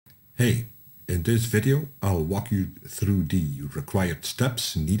Hey, in this video I'll walk you through the required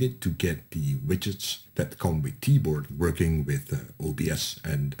steps needed to get the widgets that come with TeeBoard working with OBS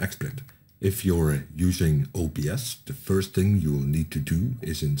and XSplit. If you're using OBS, the first thing you'll need to do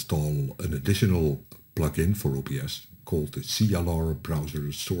is install an additional plugin for OBS called the CLR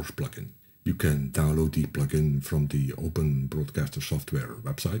Browser source plugin. You can download the plugin from the Open Broadcaster Software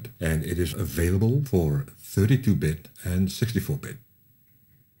website, and it is available for 32-bit and 64-bit.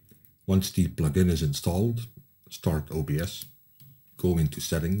 Once the plugin is installed, start OBS, go into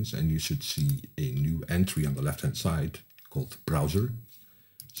settings, and you should see a new entry on the left-hand side called Browser.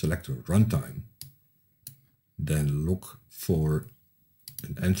 Select a runtime, then look for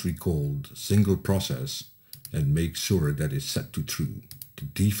an entry called Single Process and make sure that it's set to true. The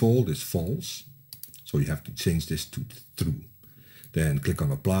default is false, so you have to change this to true. Then click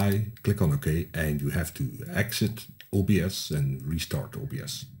on Apply, click on OK, and you have to exit OBS and restart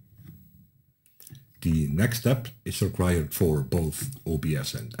OBS. The next step is required for both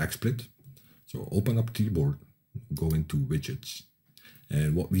OBS and XSplit. So open up TeeBoard, go into widgets.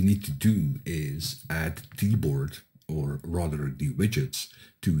 And what we need to do is add TeeBoard, or rather the widgets,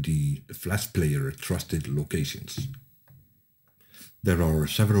 to the Flash Player trusted locations. There are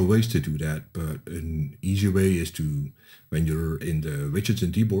several ways to do that, but an easy way is to, when you're in the widgets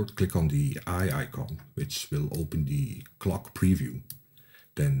in TeeBoard, click on the eye icon, which will open the clock preview.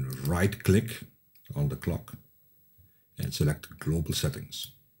 Then right click on the clock and select Global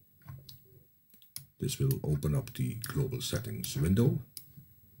Settings. This will open up the Global Settings window.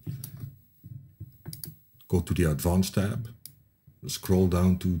 Go to the Advanced tab, scroll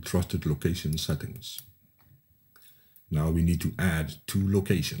down to Trusted Location Settings. Now we need to add two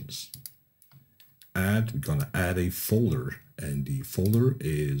locations. We're gonna add a folder, and the folder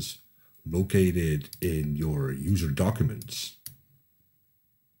is located in your user documents.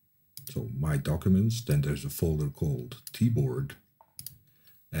 So My Documents, then there's a folder called TeeBoard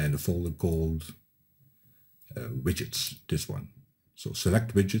and a folder called Widgets, this one. So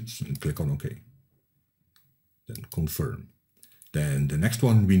select Widgets and click on OK. Then Confirm. Then the next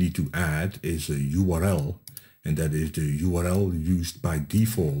one we need to add is a URL, and that is the URL used by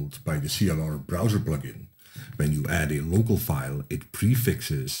default by the CLR Browser plugin. When you add a local file, it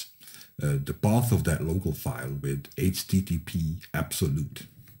prefixes the path of that local file with HTTP absolute.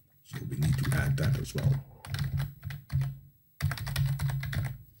 So we need to add that as well,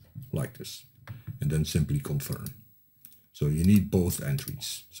 like this, and then simply confirm. So you need both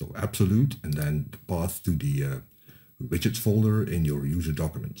entries, so absolute and then the path to the widgets folder in your user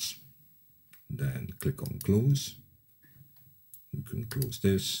documents. Then click on close. You can close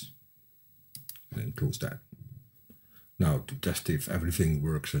this and close that. Now to test if everything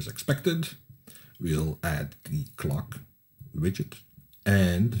works as expected, we'll add the clock widget.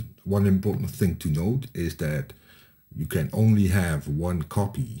 And one important thing to note is that you can only have one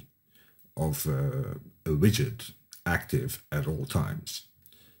copy of a widget active at all times.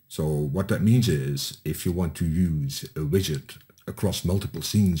 So what that means is if you want to use a widget across multiple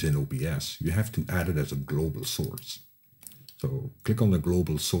scenes in OBS, you have to add it as a global source. So click on the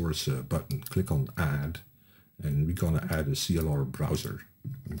global source button, click on add, and we're gonna add a CLR browser.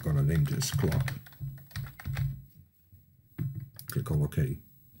 I'm gonna name this clock. Click on OK.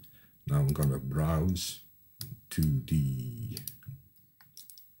 Now I'm gonna browse to the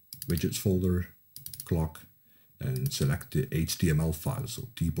widgets folder, clock, and select the HTML file, so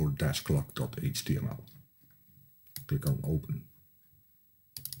teeboard-clock.html. Click on open.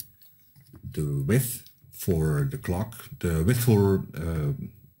 The width for the clock, the width for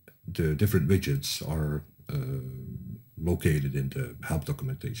the different widgets are located in the help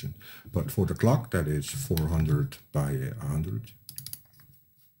documentation. But for the clock, that is 400 by 100.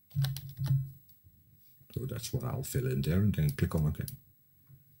 So that's what I'll fill in there, and then click on OK.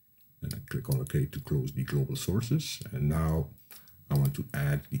 And then click on OK to close the global sources. And now I want to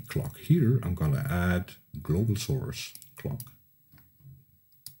add the clock here. I'm going to add global source clock.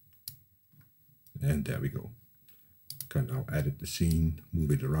 And there we go. Can now edit the scene,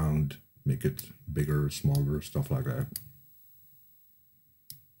 move it around, make it bigger, smaller, stuff like that.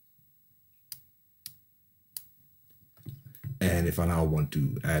 And if I now want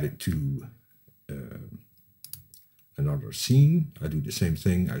to add it to another scene, I do the same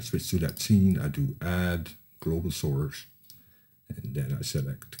thing. I switch to that scene, I do add global source, and then I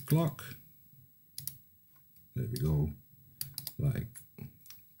select clock. There we go. Like,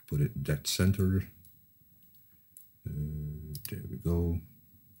 put it dead center. There we go.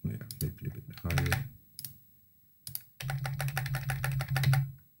 Yeah, maybe a bit higher.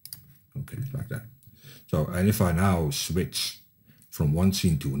 Okay, like that. So, and if I now switch from one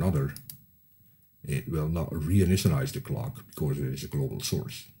scene to another, it will not reinitialize the clock because it is a global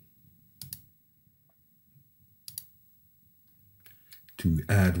source. To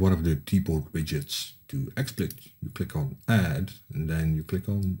add one of the TeeBoard widgets to XSplit, you click on Add, and then you click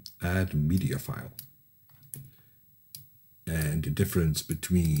on Add Media File. And the difference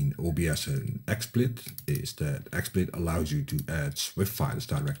between OBS and XSplit is that XSplit allows you to add Swift files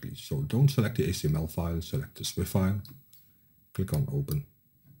directly. So don't select the HTML file, select the Swift file, click on Open,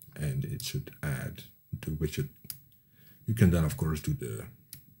 and it should add the widget. You can then of course do the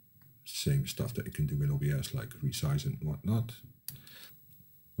same stuff that you can do in OBS, like resize and whatnot.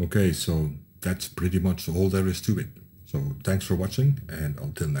 Okay, so that's pretty much all there is to it. So thanks for watching, and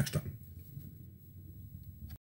until next time.